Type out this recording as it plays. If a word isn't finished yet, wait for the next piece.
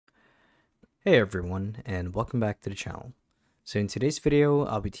Hey everyone, and welcome back to the channel. So in today's video,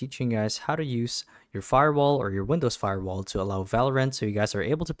 I'll be teaching you guys how to use your firewall or your Windows firewall to allow Valorant so you guys are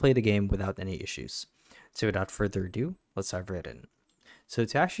able to play the game without any issues. So without further ado, let's dive right in. So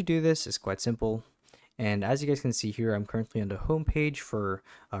to actually do this is quite simple. And as you guys can see here, I'm currently on the home page for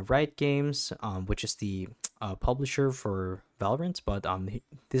Riot Games, which is the publisher for Valorant, but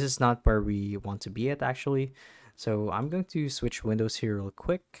this is not where we want to be at actually. So I'm going to switch windows here real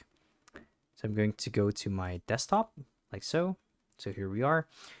quick. So I'm going to go to my desktop like so. So here we are.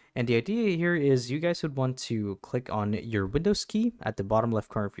 And the idea here is you guys would want to click on your Windows key at the bottom left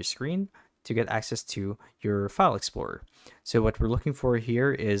corner of your screen to get access to your file explorer. So what we're looking for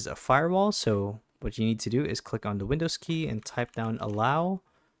here is a firewall. So what you need to do is click on the Windows key and type down allow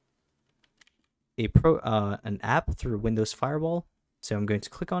an app through Windows Firewall. So I'm going to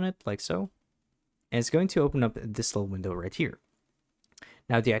click on it like so. And it's going to open up this little window right here.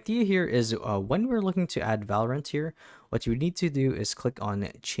 Now, the idea here is when we're looking to add Valorant here, what you need to do is click on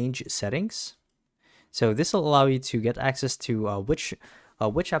Change Settings. So this will allow you to get access to which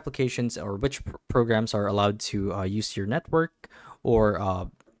applications or which programs are allowed to use your network or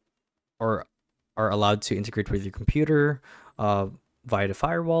are allowed to integrate with your computer via the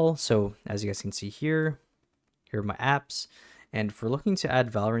firewall. So as you guys can see here are my apps. And if we're looking to add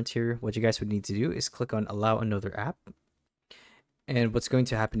Valorant here, what you guys would need to do is click on Allow Another App. And what's going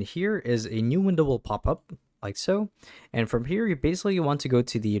to happen here is a new window will pop up like so. And from here, you basically want to go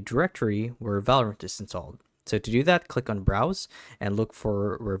to the directory where Valorant is installed. So to do that, click on Browse and look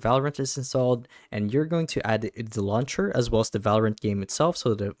for where Valorant is installed. And you're going to add the launcher as well as the Valorant game itself.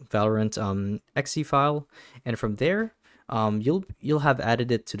 So the Valorant exe file. And from there, you'll have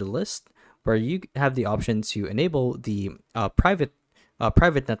added it to the list where you have the option to enable the private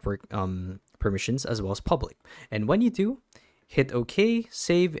network permissions as well as public. And when you do, hit OK,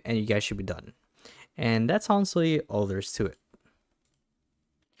 save, and you guys should be done. And that's honestly all there is to it.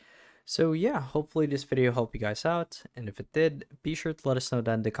 So yeah, hopefully this video helped you guys out, and if it did, be sure to let us know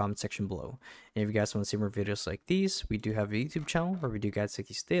down in the comment section below. And if you guys want to see more videos like these, we do have a YouTube channel where we do guides like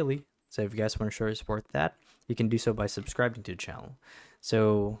these daily. So if you guys want to show your support to that, you can do so by subscribing to the channel.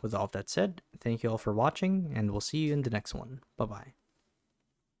 So with all of that said, thank you all for watching, and we'll see you in the next one. Bye bye.